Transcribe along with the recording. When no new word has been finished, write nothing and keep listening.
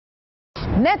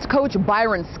Nets coach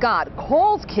Byron Scott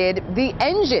calls Kidd the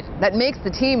engine that makes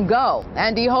the team go,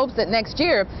 and he hopes that next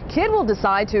year Kidd will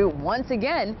decide to once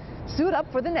again suit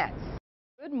up for the Nets.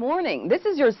 Good morning. This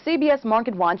is your CBS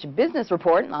Market Watch Business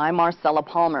Report. I'm Marcella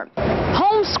Palmer.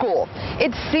 Homeschool.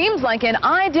 It seems like an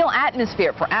ideal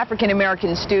atmosphere for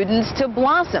African-American students to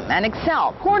blossom and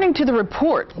excel. According to the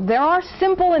report, there are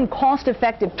simple and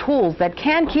cost-effective tools that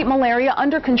can keep malaria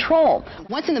under control.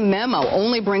 What's in the memo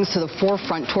only brings to the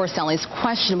forefront Torricelli's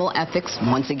questionable ethics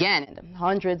once again.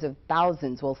 Hundreds of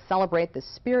thousands will celebrate the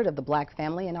spirit of the black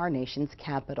family in our nation's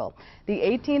capital. The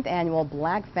 18th annual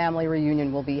Black Family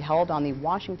Reunion will be held on the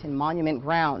Washington Monument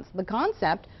grounds. The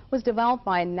concept was developed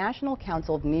by National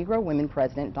Council of Negro Women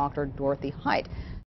President Dr. Dorothy Height.